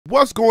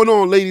What's going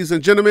on, ladies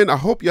and gentlemen? I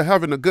hope you're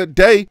having a good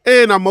day,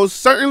 and I most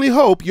certainly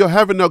hope you're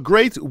having a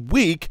great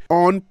week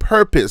on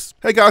purpose.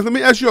 Hey guys, let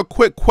me ask you a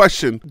quick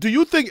question. Do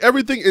you think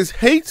everything is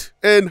hate?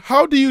 And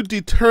how do you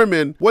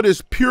determine what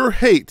is pure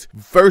hate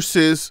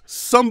versus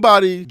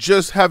somebody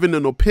just having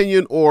an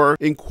opinion or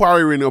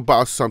inquiring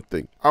about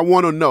something? I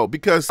want to know,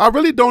 because I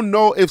really don't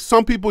know if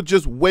some people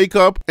just wake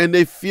up and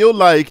they feel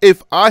like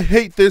if I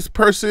hate this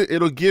person,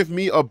 it'll give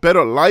me a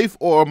better life,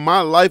 or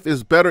my life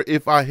is better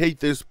if I hate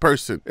this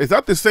person. Is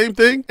that the same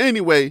thing?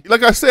 Anyway,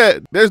 like I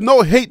said, there's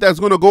no hate that's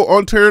going to go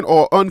unturned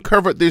or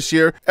uncovered this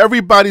year.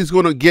 Everybody's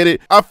going to get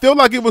it. I feel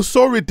like it was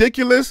so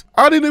ridiculous.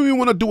 I didn't even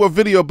want to do a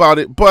video about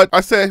it, but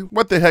I said,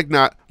 what the heck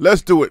not?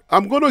 Let's do it.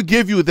 I'm going to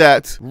give you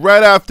that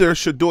right after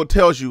Shador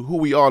tells you who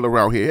we are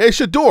around here. Hey,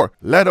 Shador,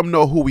 let them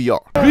know who we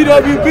are.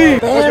 BWB.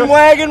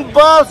 Bandwagon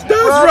Buffs. That's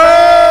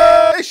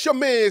right. It's your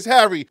man's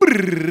Harry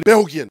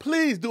Billion.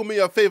 Please do me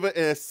a favor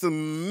and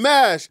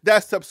smash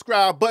that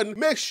subscribe button.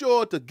 Make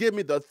sure to give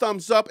me the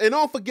thumbs up, and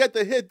don't forget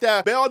to hit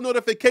that bell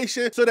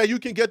notification so that you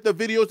can get the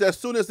videos as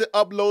soon as it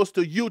uploads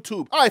to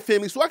YouTube. All right,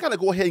 family, so I gotta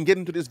go ahead and get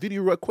into this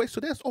video real quick.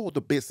 So that's all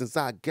the business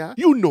I got.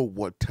 You know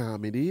what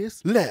time it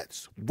is.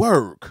 Let's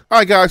work. All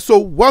right, guys, so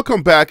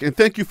welcome back, and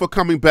thank you for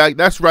coming back.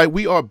 That's right,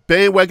 we are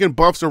Bandwagon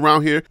Buffs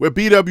around here. We're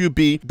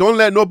BWB. Don't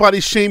let nobody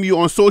shame you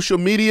on social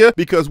media,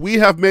 because we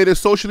have made it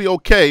socially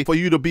okay for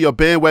you to be a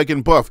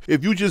bandwagon buff.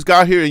 If you just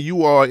got here and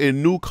you are a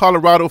new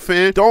Colorado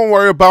fan, don't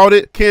worry about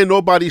it. Can't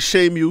nobody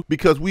shame you,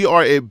 because we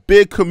are a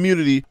big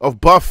community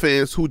of buff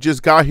fans who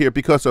just got here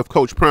because of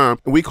Coach Prime,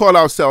 and we call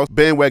ourselves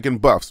Bandwagon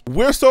Buffs.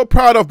 We're so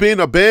proud of being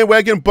a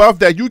bandwagon buff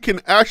that you can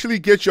actually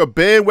get your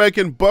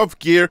bandwagon buff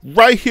gear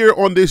right here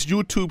on this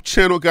YouTube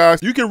channel, guys.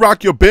 You can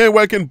rock your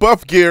bandwagon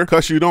buff gear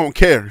because you don't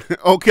care,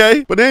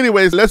 okay? But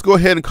anyways, let's go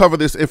ahead and cover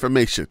this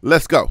information.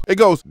 Let's go. It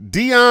goes,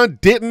 Deion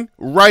didn't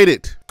write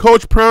it.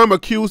 Coach Prime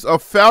accused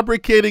of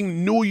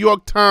fabricating New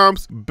York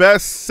Times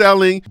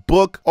best-selling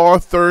book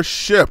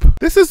authorship.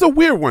 This is a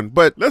weird one,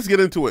 but let's get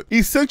into it.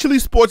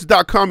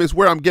 EssentiallySports.com is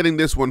where I'm getting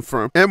this one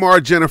from.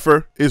 MR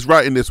Jennifer is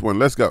writing this one.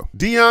 Let's go.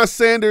 Deion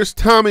Sanders'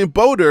 time in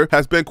Boulder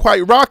has been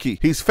quite rocky.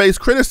 He's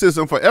faced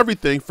criticism for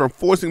everything from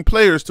forcing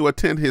players to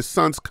attend his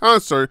son's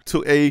concert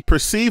to a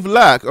perceived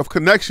lack of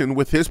connection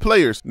with his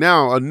players.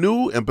 Now, a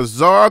new and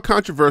bizarre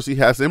controversy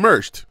has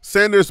emerged.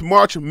 Sanders'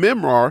 March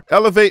memoir,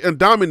 Elevate and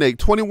Dominate,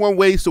 21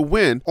 Ways to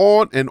Win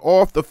on and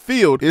off the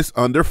field, is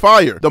under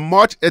fire. The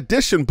March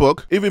edition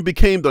book even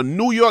became the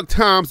New York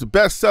Times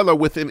bestseller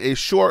within a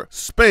short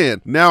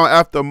span. Now,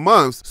 after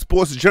months,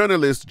 sports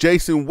journalist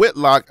Jason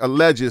Whitlock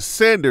alleges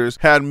Sanders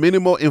had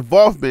minimal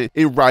involvement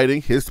in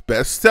writing his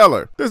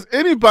bestseller. Does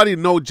anybody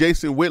know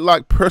Jason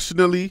Whitlock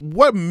personally?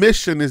 What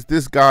mission is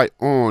this guy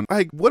on?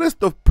 Like, what is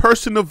the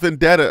personal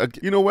vendetta?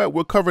 You know what?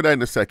 We'll cover that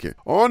in a second.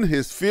 On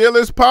his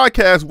Fearless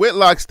podcast,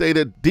 Whitlock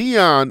stated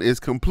Deion is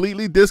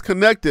completely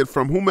disconnected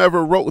from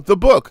whomever wrote the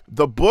book.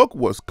 The book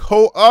was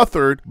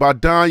co-authored by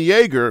Don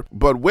Yeager,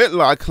 but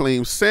Whitlock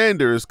claims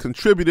Sanders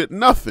contributed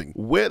nothing.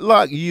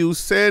 Whitlock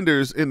used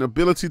Sanders'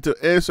 inability to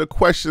answer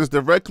questions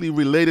directly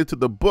related to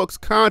the book's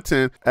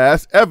content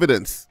as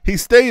evidence. He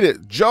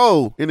stated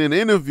Joe, in an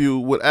interview,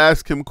 would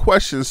ask him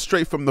questions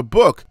straight from the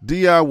book.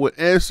 Deion would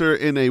answer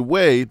in a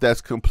way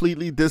that's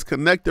completely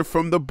disconnected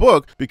from the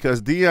book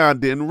because Deion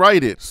didn't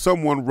write it.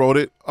 Someone wrote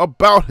it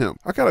about him.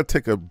 I gotta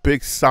take a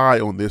big sigh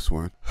on this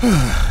one.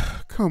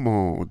 Come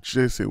on,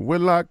 Jason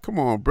Whitlock. Come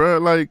on, bro.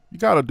 Like, you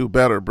gotta do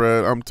better,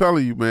 bro. I'm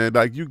telling you, man.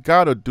 Like, you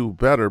gotta do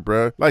better,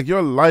 bro. Like,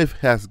 your life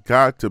has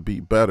got to be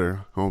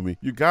better, homie.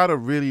 You gotta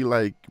really,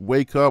 like,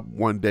 wake up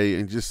one day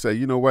and just say,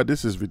 you know what?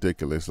 This is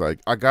ridiculous.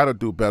 Like, I gotta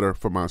do better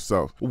for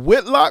myself.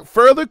 Whitlock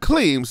further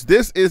claims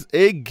this is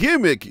a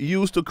gimmick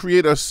used to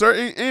create a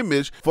certain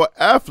image for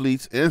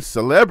athletes and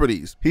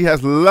celebrities. He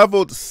has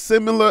leveled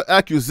similar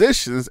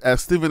accusations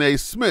as Stephen A.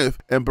 Smith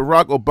and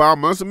Barack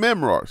Obama's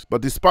memoirs.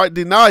 But despite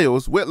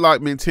denials,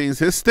 Whitlock maintains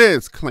his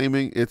stance,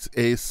 claiming it's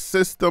a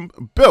system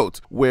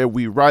built where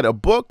we write a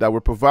book that will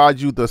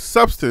provide you the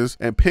substance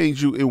and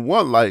paint you in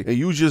one light, and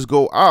you just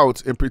go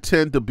out and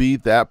pretend to be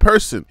that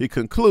person. He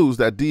concludes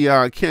that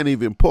Deion can't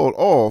even pull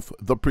off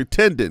the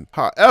pretending.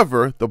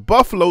 However, the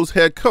Buffalo's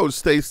head coach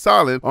stays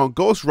silent on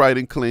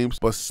ghostwriting claims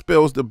but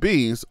spills the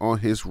beans on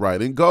his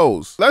writing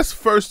goals. Let's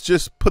first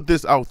just put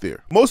this out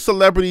there. Most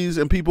celebrities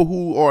and people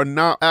who are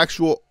not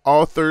actual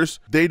authors,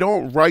 they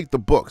don't write the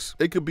books.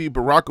 It could be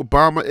Barack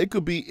Obama, it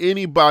could be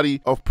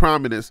anybody of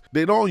prominence.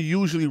 They don't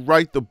usually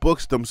write the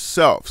books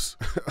themselves.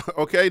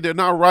 Okay, they're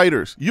not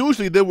writers.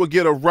 Usually they will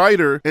get a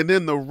writer, and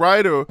then the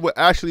writer will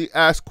actually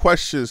ask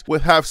questions,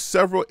 will have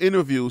several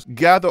interviews,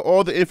 gather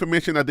all the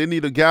information that they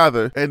need to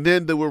gather, and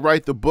then they will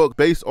write the book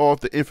based off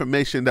the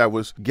information that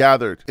was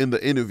gathered in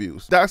the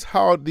interviews. That's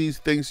how these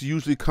things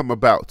usually come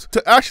about.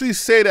 To actually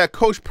say that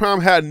Coach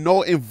Prime had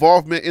no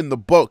involvement in the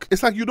book,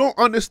 it's like you don't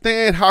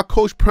understand how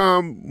Coach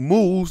Prime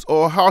moves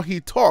or how he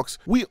talks.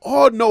 We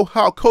all know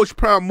how Coach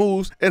Prime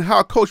moves and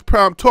how Coach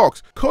Prime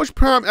talks. Coach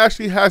Prime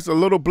actually has a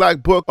little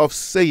black book of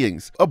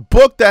sayings, a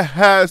book that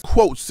has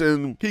quotes,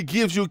 and he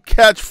gives you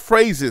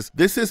catchphrases.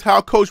 This is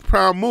how Coach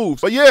Prime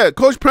moves. But yeah,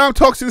 Coach Prime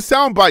talks in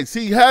sound bites.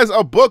 He has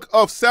a book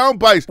of sound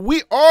bites.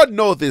 We all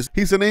know this.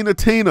 He's an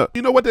entertainer.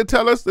 You know what they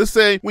tell us? They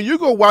say, when you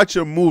go watch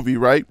a movie,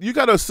 right, you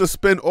got to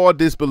suspend all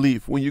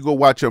disbelief when you go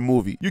watch a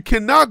movie. You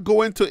cannot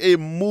go into a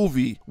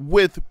movie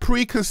with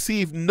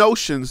preconceived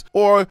notions,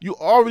 or you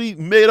already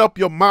made up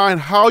your mind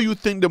how you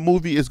think the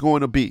movie is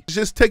going to be.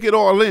 Just take it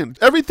all in.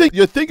 Everything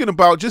you're thinking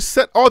about, just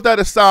set all that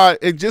aside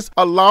and just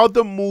allow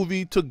the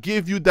movie to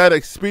give you that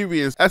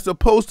experience, as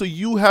opposed to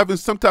you having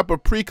some type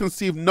of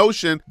preconceived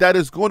notion that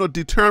is going to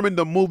determine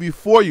the movie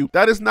for you.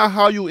 That is not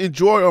how you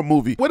enjoy a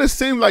movie. What it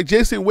seemed like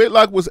Jason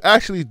Whitlock was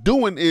actually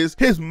doing is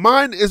his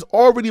mind is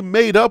already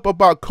made up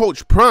about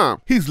Coach Prime.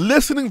 He's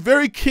listening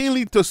very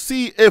keenly to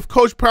see if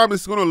Coach Prime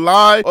is going to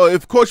lie, or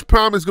if Coach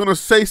Prime is going to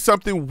say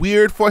something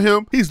weird for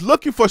him. He's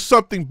looking for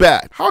something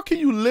bad. How can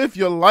you live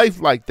your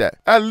life like that?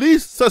 At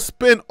least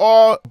suspend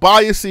all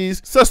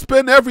biases,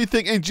 suspend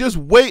everything, and just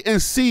wait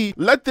and see.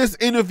 Let this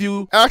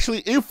interview actually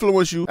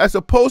influence you, as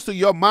opposed to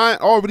your mind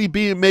already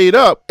being made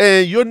up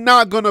and you're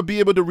not going to be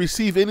able to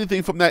receive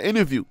anything from that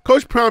interview.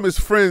 Coach Prime is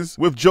friends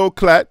with Joe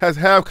Klatt, has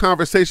had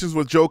conversations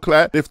with Joe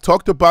Klatt. They've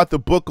talked about the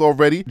book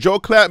already. Joe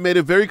Klatt made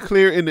it very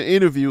clear in the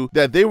interview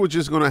that they were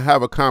just going to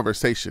have a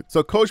conversation.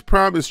 So Coach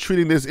Prime is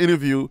treating this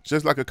interview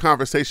just like a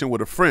conversation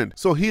with a friend.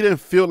 So he didn't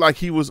feel like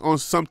he was on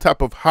some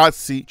type of hot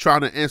seat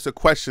trying to answer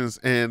questions,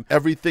 and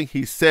everything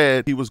he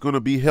said he was going to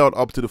be held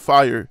up to the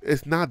fire.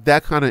 It's not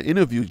that kind of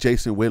interview,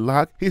 Jason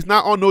Whitlock. He's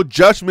not on no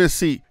judgment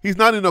seat. He's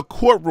not in a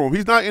courtroom.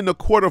 He's not in the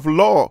court of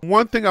law.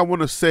 One thing I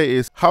want to say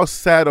is how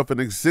sad of an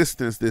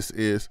existence this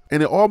is,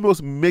 and it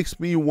almost makes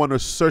me want to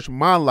search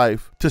my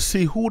life to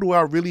see, who do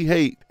I really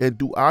hate, and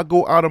do I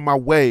go out of my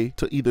way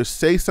to either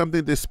say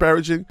something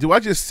disparaging? Do I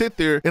just sit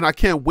there and I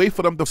can't wait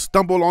for them to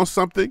stumble on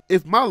something?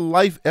 If my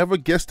life ever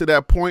gets to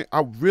that point,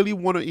 I really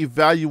want to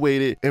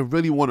evaluate it and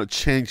really want to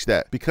change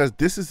that, because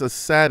this is a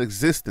sad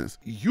existence.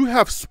 You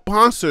have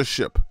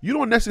sponsorship. You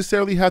don't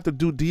necessarily have to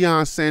do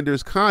Deion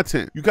Sanders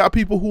content. You got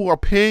people who are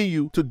paying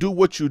you to do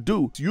what you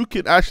do. You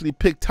can actually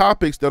pick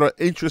topics that are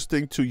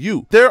interesting to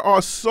you. There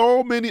are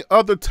so many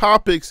other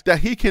topics that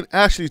he can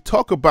actually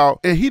talk about,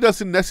 and he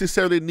doesn't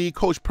necessarily need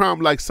Coach Prime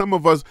like some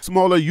of us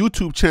smaller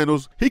YouTube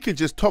channels. He can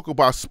just talk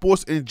about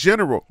sports in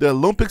general. The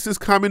Olympics is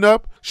coming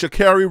up.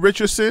 Sha'Carri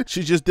Richardson,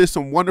 she just did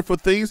some wonderful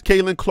things.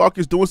 Caitlin Clark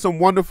is doing some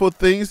wonderful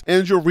things.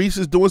 Angel Reese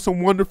is doing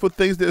some wonderful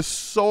things. There's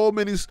so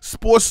many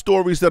sports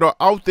stories that are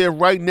out there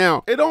right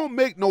now. It don't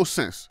make no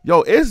sense.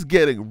 Yo, it's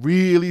getting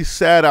really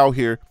sad out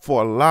here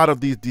for a lot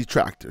of these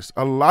detractors,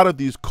 a lot of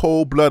these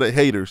cold-blooded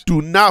haters.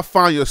 Do not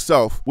find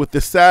yourself with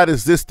the sad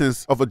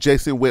existence of a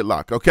Jason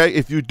Whitlock, okay?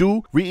 If you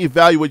do,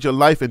 reevaluate your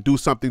life and do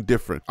something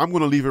different. I'm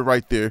going to leave it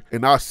right there,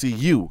 and I'll see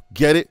you,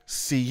 get it?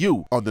 See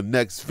you on the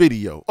next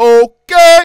video. Oh!